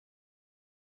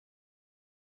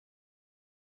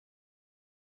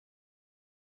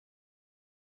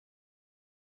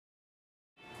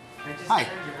Hi,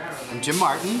 I'm Jim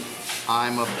Martin.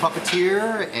 I'm a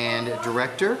puppeteer and a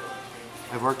director.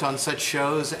 I've worked on such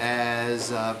shows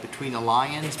as Between the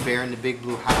Lions, Bear in the Big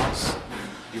Blue House,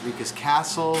 Eureka's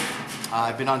Castle.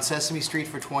 I've been on Sesame Street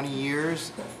for 20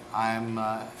 years. I'm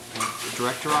a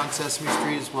director on Sesame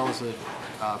Street as well as a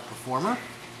performer.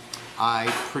 I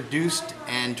produced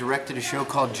and directed a show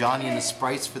called Johnny and the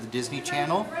Sprites for the Disney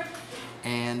Channel.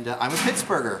 And I'm a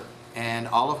Pittsburgher. And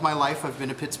all of my life I've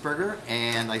been a Pittsburgher,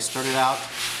 and I started out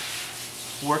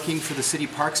working for the City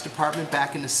Parks Department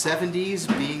back in the 70s,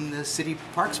 being the City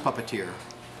Parks puppeteer.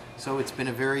 So it's been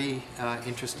a very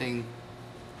interesting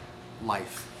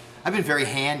life. I've been very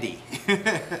handy.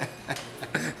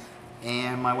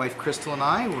 And my wife Crystal and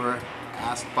I were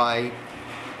asked by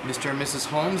Mr. and Mrs.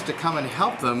 Holmes to come and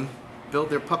help them build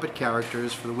their puppet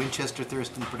characters for the Winchester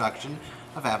Thurston production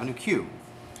of Avenue Q.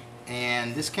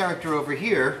 And this character over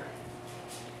here,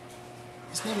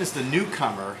 his name is the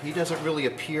Newcomer. He doesn't really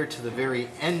appear to the very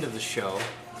end of the show,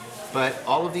 but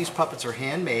all of these puppets are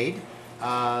handmade.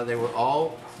 They were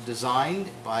all designed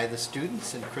by the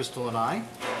students and Crystal and I.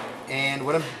 And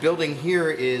what I'm building here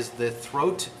is the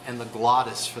throat and the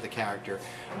glottis for the character.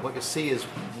 What you'll see is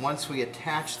once we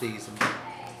attach these and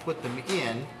put them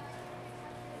in,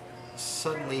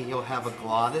 suddenly he'll have a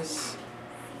glottis.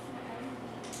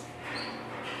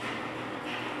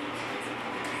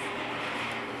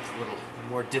 A little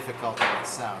more difficult than it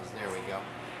sounds. There we go.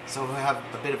 So we'll have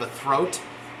a bit of a throat,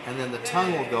 and then the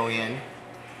tongue will go in,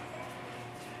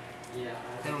 and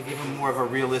it'll give him more of a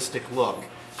realistic look.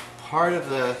 Part of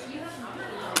the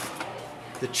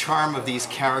charm of these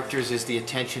characters is the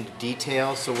attention to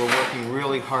detail, so we're working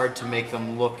really hard to make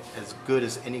them look as good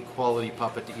as any quality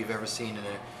puppet that you've ever seen in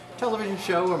a television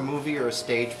show, a movie, or a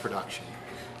stage production.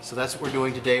 So that's what we're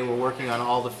doing today. We're working on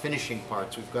all the finishing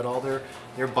parts. We've got all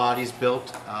their bodies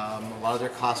built. A lot of their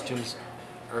costumes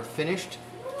are finished.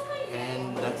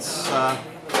 And that's a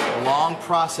long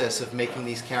process of making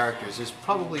these characters. There's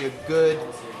probably a good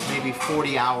maybe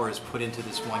 40 hours put into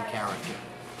this one character.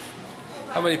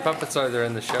 How many puppets are there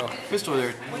in the show? Crystal,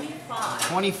 there are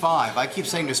 25. I keep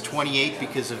saying there's 28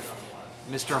 because of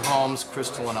Mr. Holmes,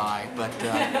 Crystal, and I, but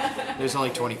there's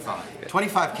only 25.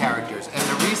 25 characters, and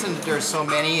the reason that there's so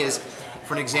many is,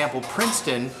 for an example,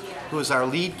 Princeton, who is our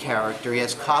lead character, he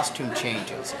has costume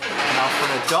changes. Now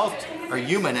for an adult or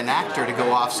human, an actor, to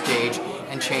go off stage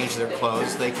and change their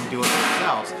clothes, they can do it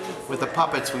themselves. With the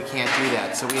puppets, we can't do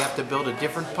that, so we have to build a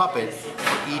different puppet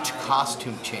for each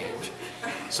costume change.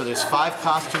 So there's 5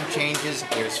 costume changes,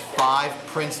 there's 5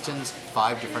 Princetons,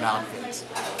 5 different outfits.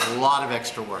 A lot of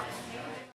extra work.